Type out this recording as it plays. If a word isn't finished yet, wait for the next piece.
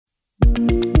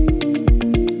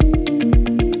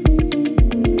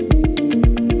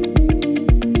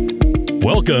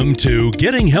Welcome to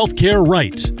Getting Healthcare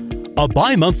Right, a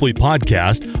bi-monthly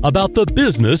podcast about the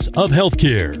business of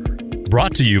healthcare.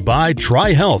 Brought to you by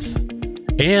TriHealth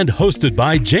and hosted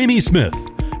by Jamie Smith,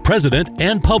 president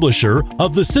and publisher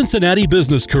of the Cincinnati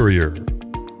Business Courier.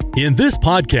 In this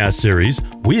podcast series,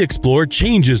 we explore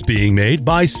changes being made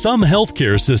by some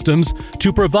healthcare systems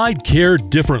to provide care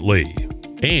differently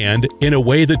and in a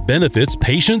way that benefits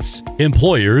patients,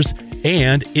 employers,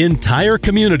 and entire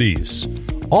communities,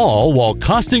 all while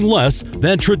costing less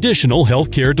than traditional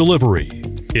healthcare delivery.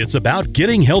 It's about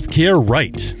getting healthcare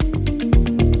right.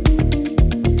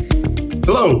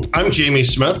 Hello, I'm Jamie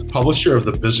Smith, publisher of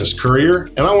the Business Courier,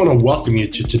 and I want to welcome you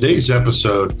to today's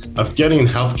episode of Getting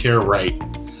Healthcare Right,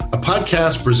 a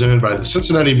podcast presented by the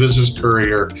Cincinnati Business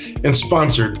Courier and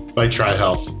sponsored by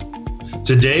TriHealth.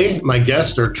 Today, my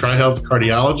guests are TriHealth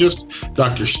cardiologist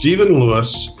Dr. Stephen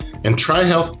Lewis and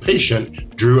TriHealth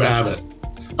patient Drew Abbott.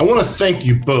 I want to thank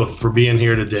you both for being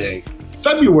here today.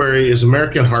 February is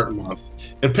American Heart Month,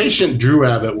 and patient Drew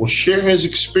Abbott will share his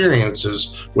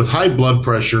experiences with high blood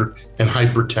pressure and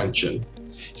hypertension.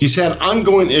 He's had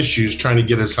ongoing issues trying to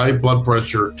get his high blood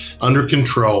pressure under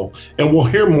control, and we'll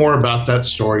hear more about that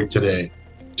story today.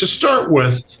 To start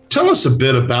with, tell us a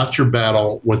bit about your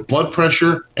battle with blood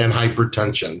pressure and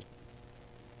hypertension.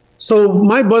 So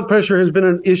my blood pressure has been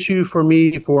an issue for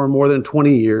me for more than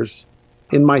 20 years.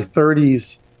 In my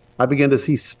 30s, I began to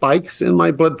see spikes in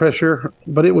my blood pressure,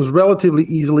 but it was relatively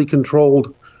easily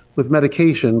controlled with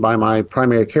medication by my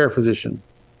primary care physician.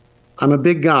 I'm a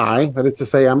big guy, that is to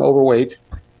say I'm overweight.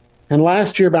 And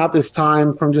last year about this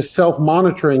time, from just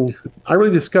self-monitoring, I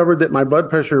really discovered that my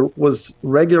blood pressure was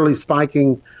regularly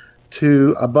spiking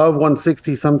to above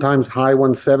 160, sometimes high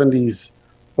 170s,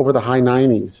 over the high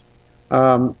 90s.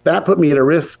 That put me at a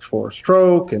risk for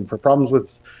stroke and for problems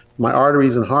with my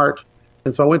arteries and heart.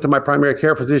 And so I went to my primary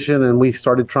care physician and we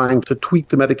started trying to tweak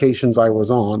the medications I was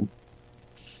on.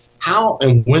 How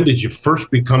and when did you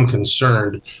first become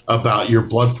concerned about your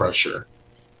blood pressure?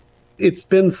 It's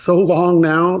been so long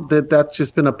now that that's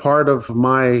just been a part of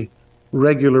my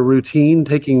regular routine,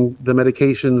 taking the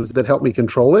medications that help me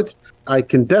control it. I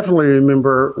can definitely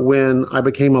remember when I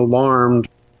became alarmed.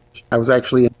 I was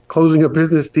actually closing a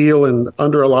business deal and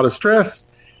under a lot of stress,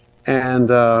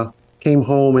 and came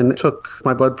home and took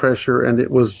my blood pressure, and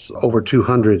it was over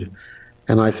 200.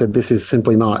 And I said, this is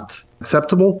simply not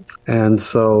acceptable. And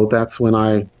so that's when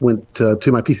I went to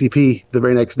my PCP the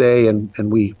very next day, and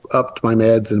we upped my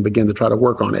meds and began to try to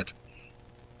work on it.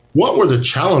 What were the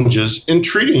challenges in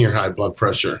treating your high blood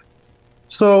pressure?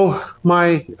 So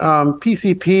my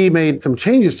PCP made some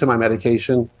changes to my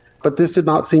medication, but this did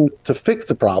not seem to fix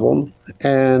the problem.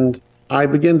 And I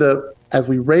began to, as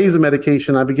we raised the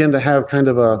medication, I began to have kind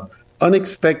of a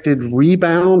unexpected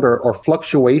rebound or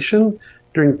fluctuation.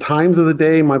 During times of the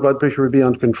day, my blood pressure would be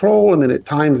under control, and then at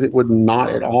times it would not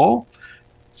at all.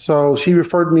 So she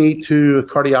referred me to a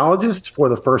cardiologist for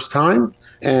the first time,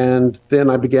 and then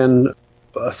I began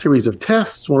a series of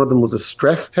tests. One of them was a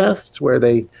stress test where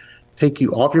they take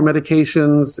you off your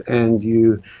medications and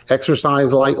you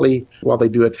exercise lightly while they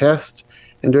do a test.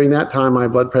 And during that time, my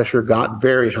blood pressure got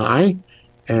very high.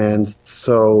 And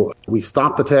so we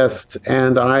stopped the test,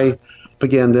 and I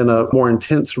began then a more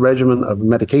intense regimen of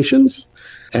medications.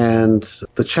 And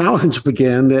the challenge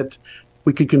began that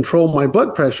we could control my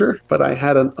blood pressure, but I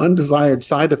had an undesired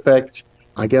side effect.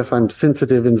 I guess I'm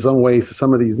sensitive in some ways to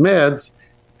some of these meds.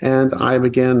 And I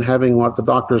began having what the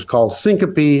doctors call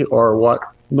syncope, or what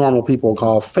normal people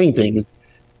call fainting.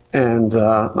 And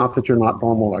not that you're not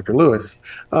normal, Dr. Lewis,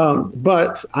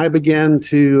 but I began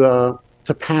to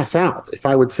pass out. If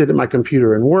I would sit at my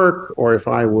computer and work, or if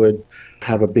I would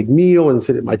have a big meal and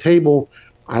sit at my table,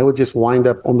 I would just wind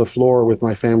up on the floor with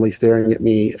my family staring at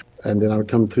me, and then I would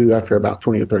come through after about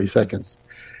 20 or 30 seconds.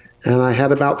 And I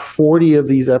had about 40 of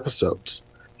these episodes.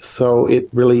 So it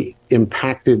really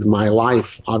impacted my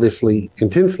life, obviously,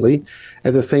 intensely.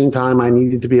 At the same time, I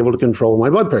needed to be able to control my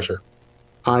blood pressure.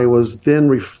 I was then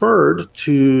referred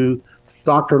to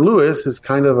Dr. Lewis is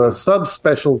kind of a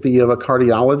subspecialty of a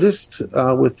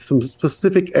cardiologist with some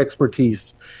specific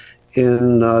expertise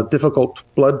in difficult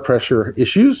blood pressure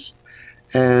issues.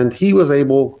 And he was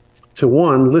able to,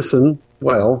 one, listen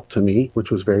well to me, which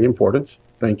was very important.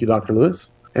 Thank you, Dr. Lewis.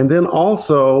 And then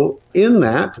also in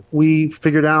that, we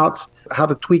figured out how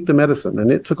to tweak the medicine.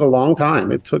 And it took a long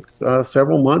time. It took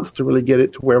several months to really get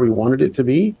it to where we wanted it to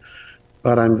be.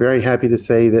 But I'm very happy to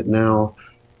say that now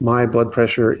my blood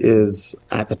pressure is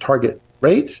at the target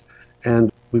rate,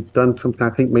 and we've done some,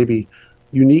 I think, maybe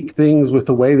unique things with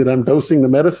the way that I'm dosing the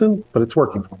medicine, but it's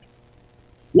working for me.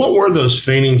 What were those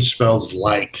fainting spells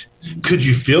like? Could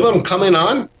you feel them coming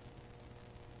on?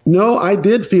 No, I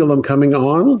did feel them coming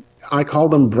on. I call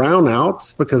them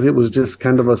brownouts because it was just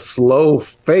kind of a slow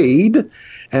fade.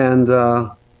 And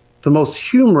the most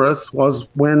humorous was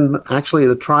when actually at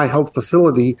a TriHealth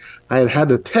facility, I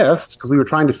had a test because we were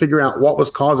trying to figure out what was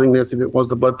causing this, if it was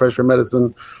the blood pressure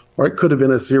medicine or it could have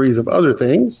been a series of other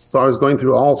things. So I was going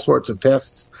through all sorts of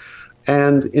tests.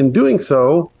 And in doing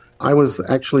so, I was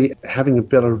actually having a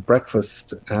bit of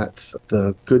breakfast at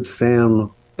the Good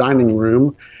Sam dining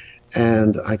room,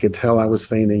 and I could tell I was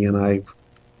fainting, and I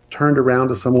turned around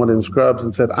to someone in scrubs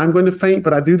and said, "I'm going to faint,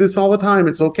 but I do this all the time.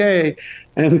 It's okay."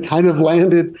 And it kind of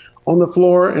landed on the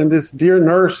floor, and this dear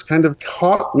nurse kind of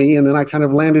caught me, and then I kind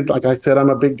of landed, like I said, I'm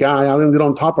a big guy. I landed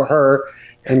on top of her,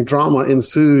 and drama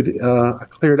ensued. I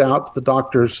cleared out the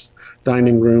doctor's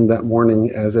dining room that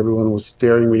morning as everyone was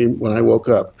staring at me when I woke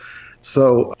up.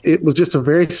 So it was just a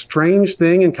very strange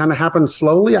thing and kind of happened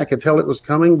slowly. I could tell it was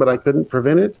coming, but I couldn't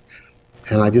prevent it.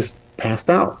 And I just passed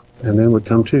out and then would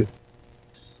come to.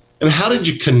 And how did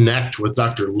you connect with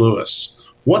Dr. Lewis?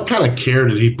 What kind of care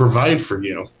did he provide for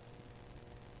you?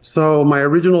 So my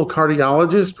original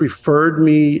cardiologist referred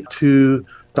me to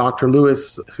Dr.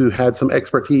 Lewis, who had some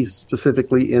expertise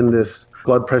specifically in this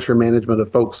blood pressure management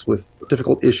of folks with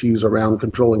difficult issues around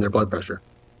controlling their blood pressure.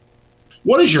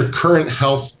 What is your current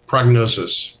health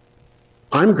prognosis?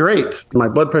 I'm great. My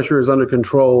blood pressure is under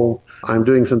control. I'm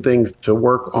doing some things to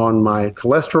work on my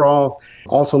cholesterol.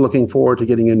 Also looking forward to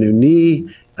getting a new knee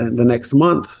the next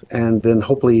month, and then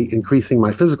hopefully increasing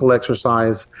my physical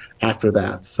exercise after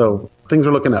that. So things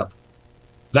are looking up.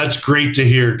 That's great to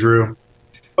hear, Drew.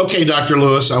 Okay, Dr.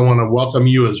 Lewis, I want to welcome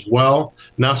you as well.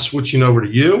 Now switching over to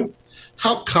you.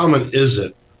 How common is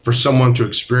it for someone to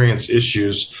experience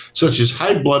issues such as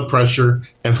high blood pressure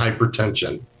and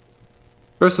hypertension?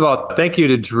 First of all, thank you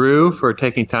to Drew for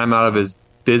taking time out of his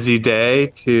busy day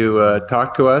to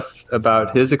talk to us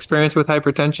about his experience with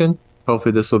hypertension.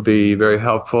 Hopefully this will be very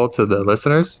helpful to the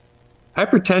listeners.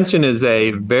 Hypertension is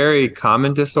a very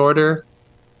common disorder.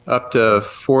 Up to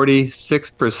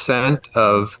 46%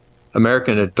 of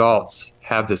American adults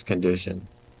have this condition.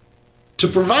 To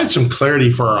provide some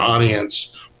clarity for our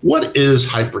audience, what is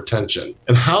hypertension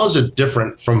and how is it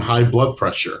different from high blood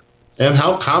pressure? And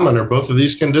how common are both of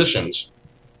these conditions?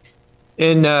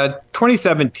 In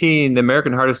 2017, the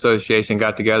American Heart Association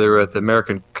got together with the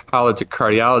American College of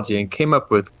Cardiology and came up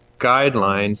with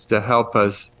guidelines to help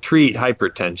us treat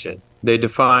hypertension. They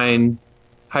define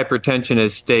hypertension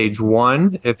as stage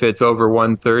 1 if it's over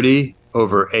 130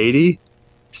 over 80,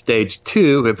 stage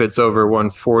 2 if it's over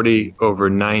 140 over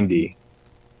 90.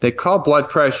 They call blood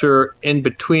pressure in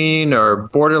between or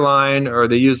borderline, or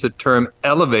they use the term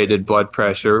elevated blood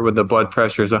pressure when the blood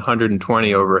pressure is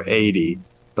 120 over 80,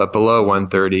 but below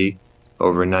 130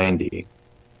 over 90.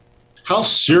 How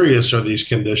serious are these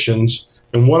conditions,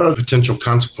 and what are the potential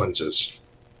consequences?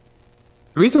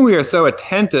 The reason we are so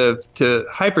attentive to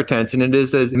hypertension, it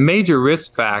is a major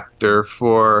risk factor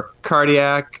for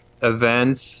cardiac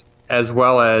events as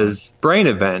well as brain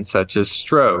events such as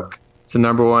stroke. It's the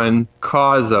number one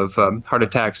cause of heart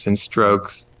attacks and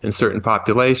strokes in certain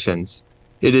populations.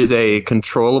 It is a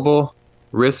controllable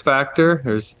risk factor.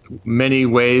 There's many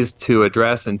ways to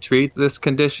address and treat this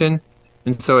condition.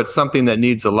 And so it's something that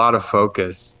needs a lot of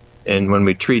focus. And when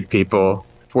we treat people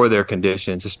for their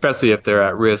conditions, especially if they're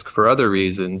at risk for other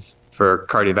reasons for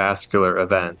cardiovascular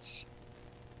events.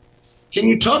 Can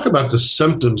you talk about the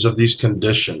symptoms of these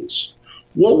conditions?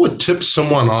 What would tip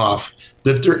someone off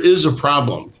that there is a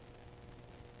problem?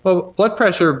 Well, blood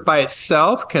pressure by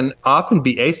itself can often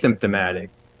be asymptomatic.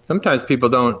 Sometimes people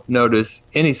don't notice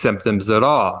any symptoms at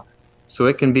all. So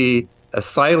it can be a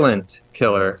silent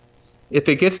killer. If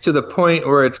it gets to the point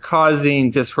where it's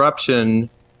causing disruption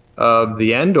of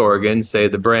the end organs, say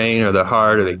the brain or the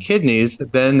heart or the kidneys,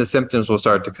 then the symptoms will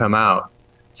start to come out.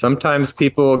 Sometimes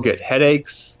people get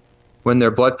headaches when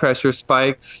their blood pressure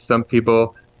spikes. Some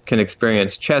people can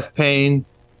experience chest pain,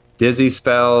 dizzy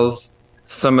spells.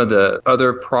 Some of the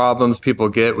other problems people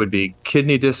get would be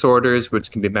kidney disorders,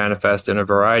 which can be manifest in a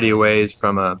variety of ways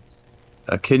from a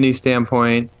kidney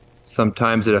standpoint.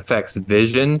 Sometimes it affects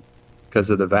vision because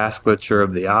of the vasculature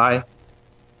of the eye.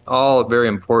 All very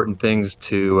important things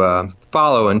to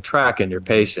follow and track in your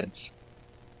patients.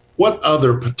 What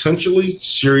other potentially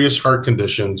serious heart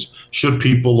conditions should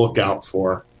people look out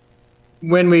for?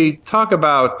 When we talk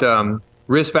about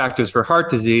risk factors for heart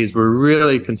disease, we're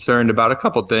really concerned about a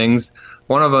couple things.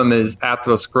 One of them is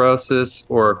atherosclerosis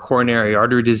or coronary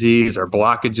artery disease or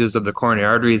blockages of the coronary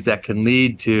arteries that can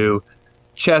lead to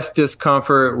chest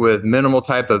discomfort with minimal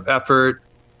type of effort,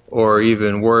 or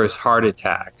even worse, heart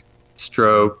attack,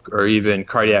 stroke, or even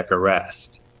cardiac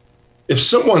arrest. If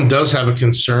someone does have a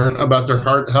concern about their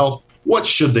heart health, what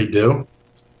should they do?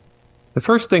 The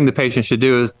first thing the patient should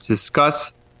do is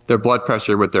discuss their blood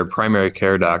pressure with their primary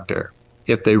care doctor.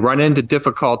 If they run into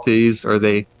difficulties or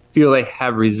they feel they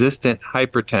have resistant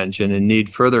hypertension and need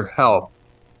further help,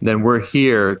 then we're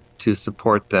here to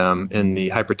support them in the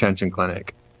hypertension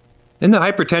clinic. In the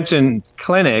hypertension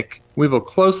clinic, we will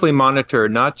closely monitor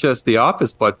not just the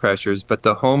office blood pressures, but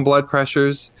the home blood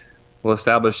pressures. We'll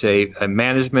establish a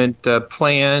management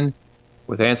plan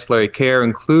with ancillary care,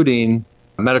 including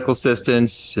medical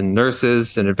assistants and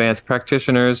nurses and advanced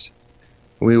practitioners.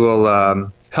 We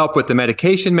will help with the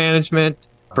medication management,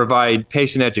 provide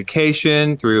patient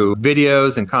education through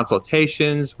videos and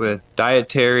consultations with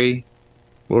dietary.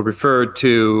 We'll refer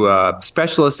to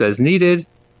specialists as needed,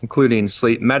 including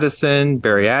sleep medicine,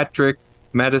 bariatric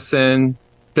medicine,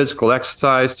 physical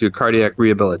exercise through cardiac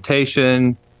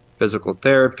rehabilitation, physical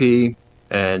therapy,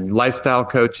 and lifestyle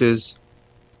coaches.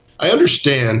 I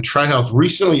understand TriHealth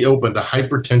recently opened a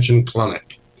hypertension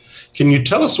clinic. Can you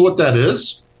tell us what that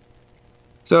is?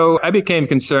 So I became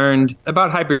concerned about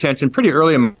hypertension pretty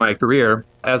early in my career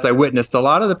as I witnessed a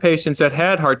lot of the patients that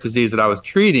had heart disease that I was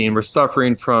treating were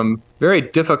suffering from very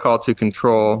difficult to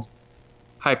control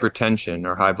hypertension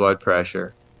or high blood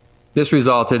pressure. This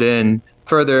resulted in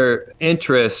further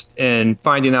interest in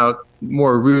finding out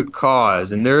more root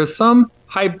cause. And there are some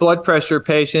high blood pressure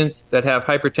patients that have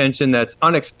hypertension that's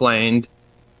unexplained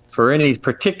for any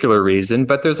particular reason,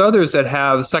 but there's others that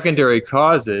have secondary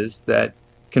causes that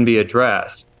can be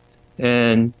addressed.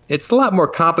 And it's a lot more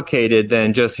complicated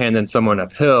than just handing someone a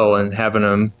pill and having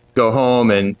them go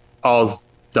home and all's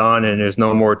done and there's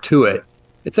no more to it.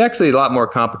 It's actually a lot more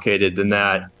complicated than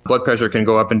that. Blood pressure can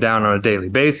go up and down on a daily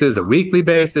basis, a weekly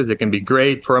basis. It can be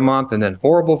great for a month and then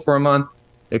horrible for a month.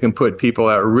 It can put people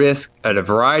at risk at a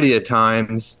variety of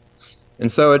times. And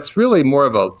so it's really more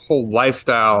of a whole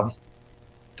lifestyle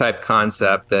type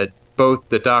concept that both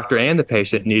the doctor and the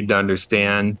patient need to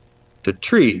understand to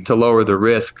treat, to lower the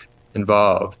risk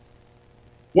involved.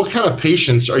 What kind of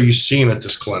patients are you seeing at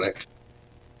this clinic?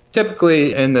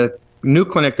 Typically in the new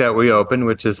clinic that we opened,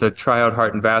 which is the TriHealth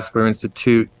Heart and Vascular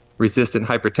Institute Resistant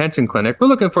Hypertension Clinic, we're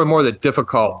looking for more of the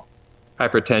difficult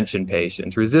hypertension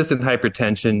patients. Resistant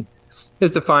hypertension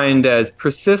is defined as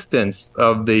persistence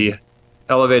of the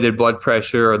elevated blood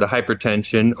pressure or the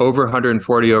hypertension over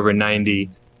 140/90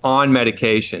 on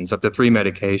medications, up to 3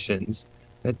 medications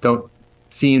that don't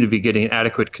seem to be getting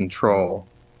adequate control.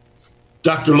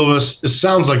 Dr. Lewis, this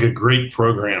sounds like a great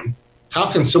program. How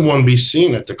can someone be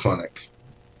seen at the clinic?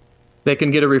 They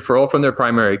can get a referral from their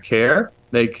primary care.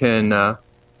 They can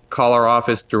call our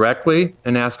office directly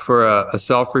and ask for a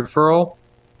self-referral.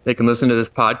 They can listen to this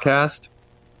podcast.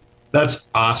 That's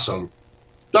awesome.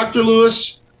 Dr.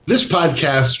 Lewis, this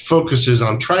podcast focuses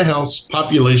on TriHealth's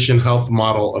population health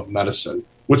model of medicine,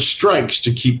 which strikes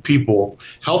to keep people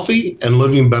healthy and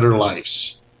living better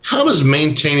lives. How does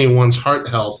maintaining one's heart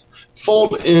health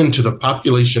fold into the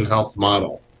population health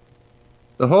model?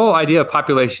 The whole idea of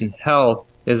population health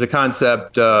is the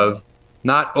concept of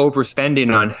not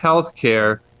overspending on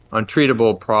healthcare on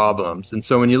treatable problems. And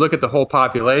so when you look at the whole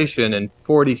population and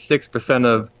 46%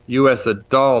 of U.S.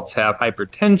 adults have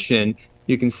hypertension,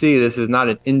 you can see this is not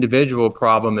an individual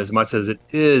problem as much as it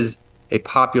is a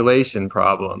population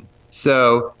problem.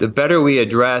 So the better we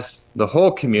address the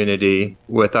whole community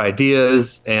with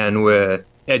ideas and with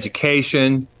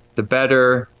education, the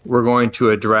better we're going to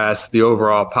address the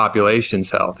overall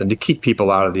population's health and to keep people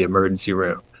out of the emergency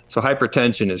room. So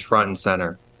hypertension is front and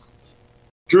center.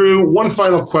 Drew, one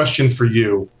final question for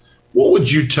you. What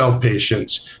would you tell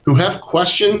patients who have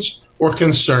questions or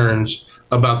concerns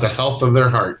about the health of their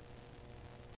heart?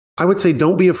 I would say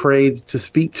don't be afraid to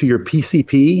speak to your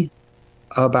PCP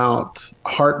about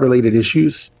heart-related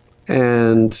issues.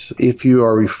 And if you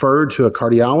are referred to a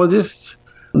cardiologist,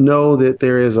 know that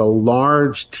there is a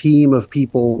large team of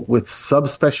people with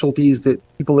subspecialties that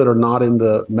people that are not in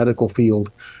the medical field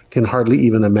can hardly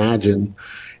even imagine,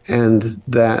 and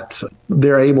that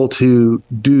they're able to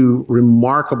do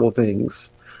remarkable things.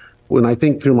 When I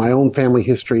think through my own family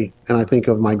history, and I think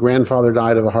of my grandfather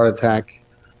died of a heart attack,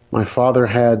 my father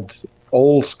had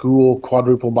old school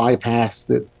quadruple bypass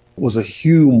that was a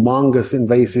humongous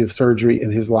invasive surgery in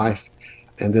his life,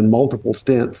 and then multiple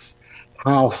stents.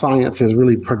 How science has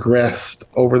really progressed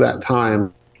over that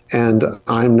time. And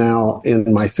I'm now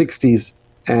in my 60s,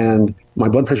 and my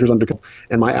blood pressure is under control,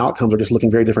 and my outcomes are just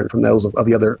looking very different from those of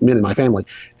the other men in my family.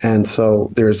 And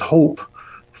so there's hope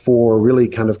for really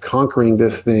kind of conquering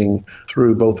this thing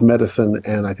through both medicine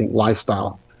and I think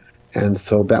lifestyle. And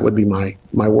so that would be my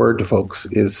word to folks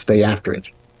is stay after it.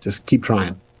 Just keep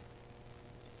trying.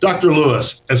 Dr.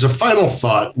 Lewis, as a final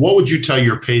thought, what would you tell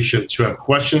your patients who have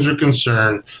questions or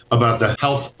concern about the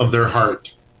health of their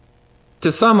heart?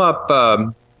 To sum up,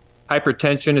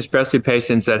 hypertension, especially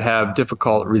patients that have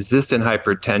difficult resistant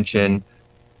hypertension,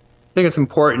 I think it's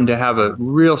important to have a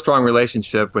real strong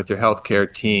relationship with your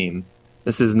healthcare team.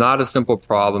 This is not a simple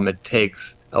problem. It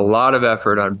takes a lot of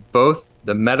effort on both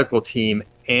the medical team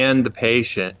and the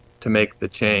patient to make the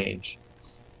change.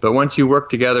 But once you work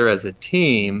together as a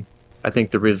team, I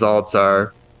think the results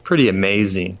are pretty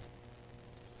amazing.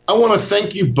 I want to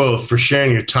thank you both for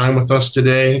sharing your time with us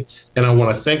today, and I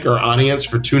want to thank our audience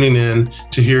for tuning in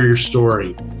to hear your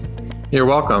story. You're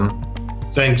welcome.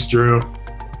 Thanks, Drew.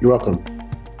 You're welcome.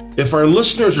 If our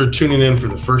listeners are tuning in for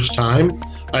the first time,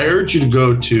 I urge you to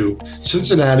go to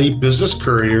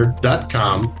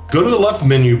CincinnatiBusinessCourier.com, go to the left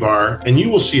menu bar, and you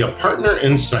will see a Partner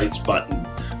Insights button,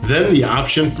 then the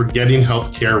option for Getting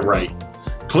Healthcare Right.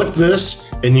 Click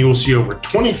this, and you will see over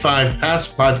 25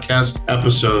 past podcast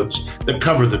episodes that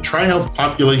cover the TriHealth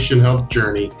population health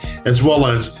journey, as well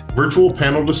as virtual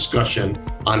panel discussion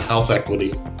on health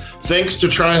equity. Thanks to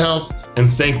TriHealth, and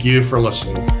thank you for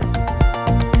listening.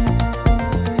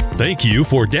 Thank you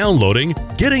for downloading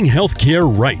Getting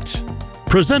Healthcare Right,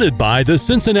 presented by the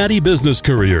Cincinnati Business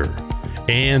Courier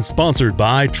and sponsored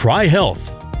by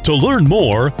TriHealth. To learn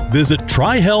more, visit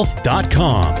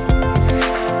trihealth.com.